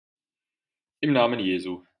Im Namen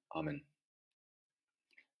Jesu. Amen.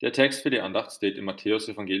 Der Text für die Andacht steht im Matthäus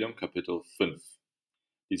Evangelium Kapitel 5.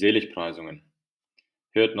 Die Seligpreisungen.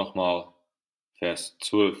 Hört nochmal Vers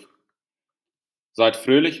 12. Seid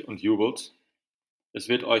fröhlich und jubelt, es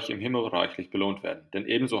wird euch im Himmel reichlich belohnt werden, denn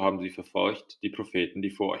ebenso haben sie verfolgt die Propheten,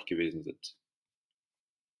 die vor euch gewesen sind.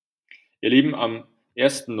 Ihr Lieben, am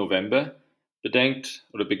 1. November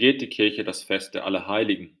begeht die Kirche das Fest der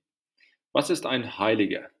Allerheiligen. Was ist ein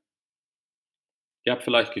Heiliger? Ihr habt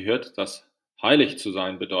vielleicht gehört, dass heilig zu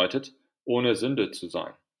sein bedeutet, ohne Sünde zu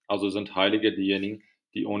sein. Also sind Heilige diejenigen,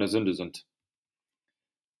 die ohne Sünde sind.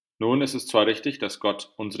 Nun ist es zwar richtig, dass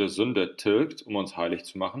Gott unsere Sünde tilgt, um uns heilig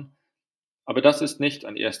zu machen, aber das ist nicht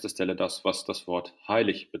an erster Stelle das, was das Wort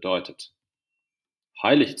heilig bedeutet.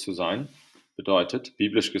 Heilig zu sein bedeutet,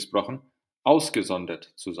 biblisch gesprochen,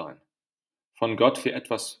 ausgesondert zu sein, von Gott für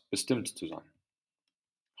etwas bestimmt zu sein.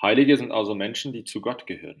 Heilige sind also Menschen, die zu Gott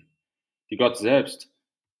gehören, die Gott selbst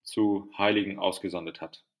zu Heiligen ausgesondert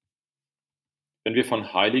hat. Wenn wir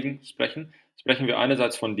von Heiligen sprechen, sprechen wir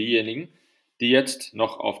einerseits von denjenigen, die jetzt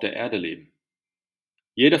noch auf der Erde leben.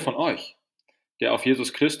 Jeder von euch, der auf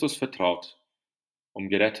Jesus Christus vertraut, um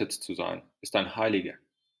gerettet zu sein, ist ein Heiliger.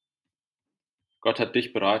 Gott hat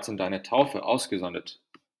dich bereits in deiner Taufe ausgesondert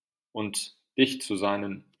und dich zu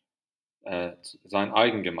sein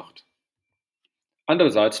eigen gemacht.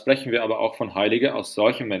 Andererseits sprechen wir aber auch von Heiligen aus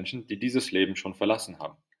solchen Menschen, die dieses Leben schon verlassen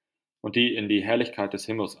haben und die in die Herrlichkeit des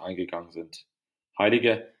Himmels eingegangen sind.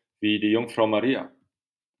 Heilige wie die Jungfrau Maria,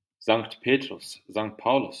 Sankt Petrus, Sankt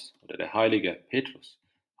Paulus oder der heilige Petrus,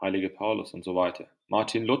 heilige Paulus und so weiter,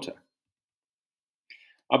 Martin Luther.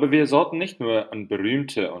 Aber wir sollten nicht nur an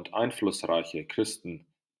berühmte und einflussreiche Christen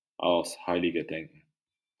als Heilige denken.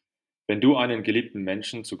 Wenn du einen geliebten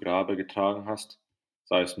Menschen zu Grabe getragen hast,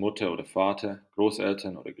 sei es Mutter oder Vater,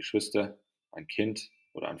 Großeltern oder Geschwister, ein Kind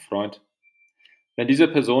oder ein Freund, wenn diese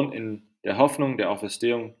Person in der Hoffnung der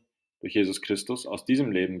Auferstehung durch Jesus Christus aus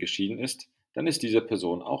diesem Leben geschieden ist, dann ist diese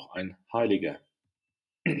Person auch ein Heiliger.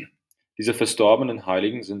 Diese verstorbenen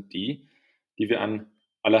Heiligen sind die, die wir an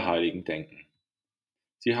Allerheiligen denken.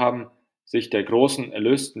 Sie haben sich der großen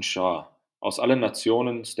erlösten Schar aus allen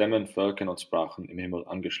Nationen, Stämmen, Völkern und Sprachen im Himmel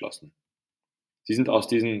angeschlossen. Sie sind aus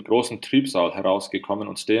diesem großen Trübsal herausgekommen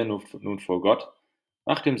und stehen nun vor Gott,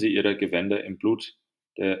 nachdem sie ihre Gewänder im Blut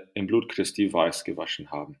Christi weiß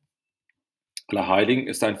gewaschen haben. Allerheiligen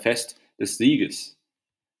ist ein Fest des Sieges.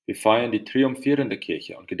 Wir feiern die triumphierende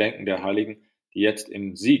Kirche und gedenken der Heiligen, die jetzt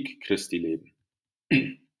im Sieg Christi leben.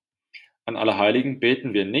 An Allerheiligen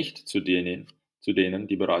beten wir nicht zu denen,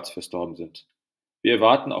 die bereits verstorben sind. Wir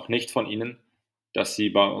erwarten auch nicht von ihnen, dass sie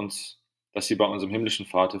bei unserem himmlischen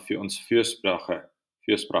Vater für uns Fürsprache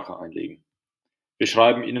einlegen. Wir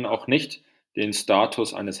schreiben ihnen auch nicht den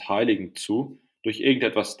Status eines Heiligen zu, durch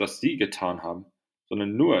irgendetwas, das sie getan haben,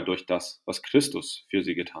 sondern nur durch das, was Christus für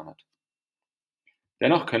sie getan hat.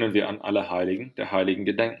 Dennoch können wir an alle Heiligen, der Heiligen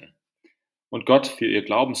gedenken und Gott für ihr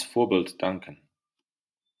Glaubensvorbild danken.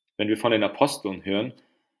 Wenn wir von den Aposteln hören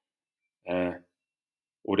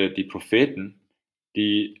oder die Propheten,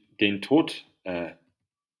 die den Tod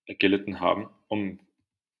gelitten haben,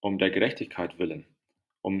 um der Gerechtigkeit willen,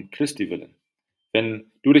 um Christi willen.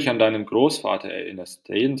 Wenn du dich an deinen Großvater erinnerst,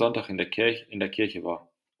 der jeden Sonntag in der Kirche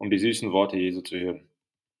war, um die süßen Worte Jesu zu hören.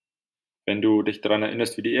 Wenn du dich daran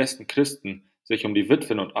erinnerst, wie die ersten Christen sich um die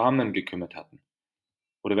Witwen und Armen gekümmert hatten.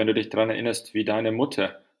 Oder wenn du dich daran erinnerst, wie deine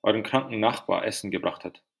Mutter euren kranken Nachbar Essen gebracht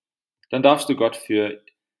hat, dann darfst du Gott für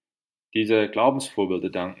diese Glaubensvorbilder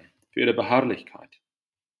danken, für ihre Beharrlichkeit.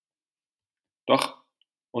 Doch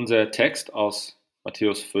unser Text aus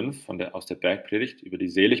Matthäus 5, aus der Bergpredigt über die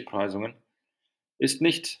Seligpreisungen, ist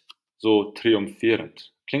nicht so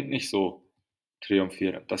triumphierend, klingt nicht so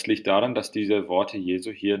triumphierend. Das liegt daran, dass diese Worte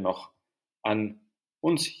Jesu hier noch an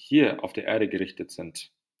uns hier auf der Erde gerichtet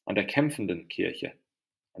sind, an der kämpfenden Kirche,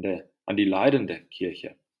 an die leidende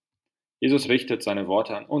Kirche. Jesus richtet seine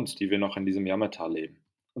Worte an uns, die wir noch in diesem Jammertal leben.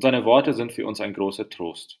 Und seine Worte sind für uns ein großer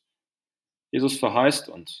Trost. Jesus verheißt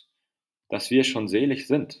uns, dass wir schon selig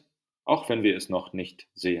sind, auch wenn wir es noch nicht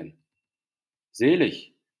sehen.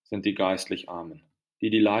 Selig sind die geistlich Armen, die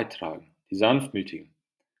Leid tragen, die Sanftmütigen,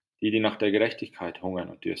 die nach der Gerechtigkeit hungern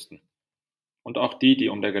und dürsten, und auch die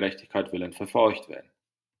um der Gerechtigkeit willen verfolgt werden.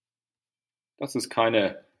 Das ist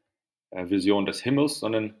keine Vision des Himmels,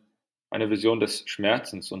 sondern eine Vision des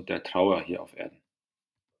Schmerzens und der Trauer hier auf Erden.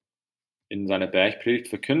 In seiner Bergpredigt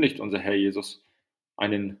verkündigt unser Herr Jesus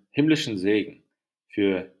einen himmlischen Segen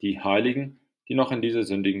für die Heiligen, die noch in dieser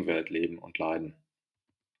sündigen Welt leben und leiden.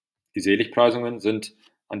 Die Seligpreisungen sind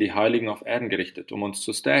an die Heiligen auf Erden gerichtet, um uns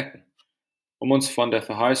zu stärken, um uns von der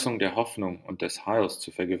Verheißung der Hoffnung und des Heils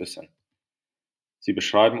zu vergewissern. Sie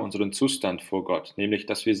beschreiben unseren Zustand vor Gott, nämlich,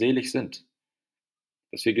 dass wir selig sind,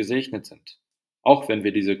 dass wir gesegnet sind, auch wenn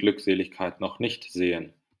wir diese Glückseligkeit noch nicht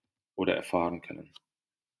sehen oder erfahren können.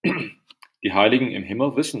 Die Heiligen im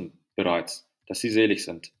Himmel wissen bereits, dass sie selig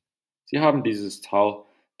sind. Sie haben dieses Tal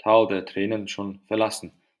der Tränen schon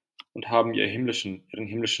verlassen und haben ihren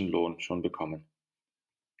himmlischen Lohn schon bekommen.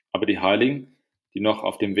 Aber die Heiligen, die noch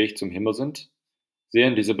auf dem Weg zum Himmel sind,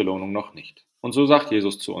 sehen diese Belohnung noch nicht. Und so sagt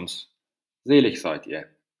Jesus zu uns: Selig seid ihr.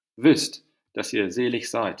 Wisst, dass ihr selig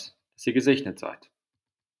seid, dass ihr gesegnet seid.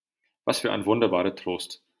 Was für ein wunderbarer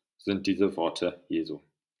Trost sind diese Worte Jesu.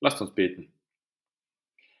 Lasst uns beten.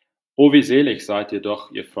 O wie selig seid ihr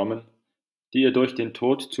doch, ihr Frommen, die ihr durch den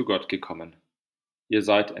Tod zu Gott gekommen. Ihr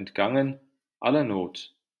seid entgangen aller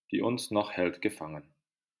Not, die uns noch hält gefangen.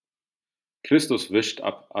 Christus wischt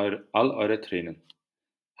ab all eure Tränen.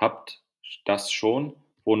 Habt das schon,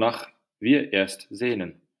 wonach wir erst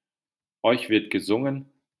sehnen. Euch wird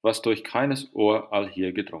gesungen, was durch keines Ohr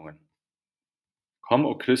allhier gedrungen. Komm,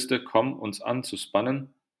 o Christe, komm, uns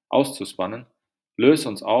auszuspannen, löse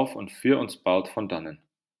uns auf und führ uns bald von dannen.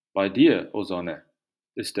 Bei dir, o Sonne,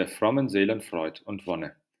 ist der frommen Seelen Freud und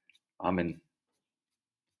Wonne. Amen.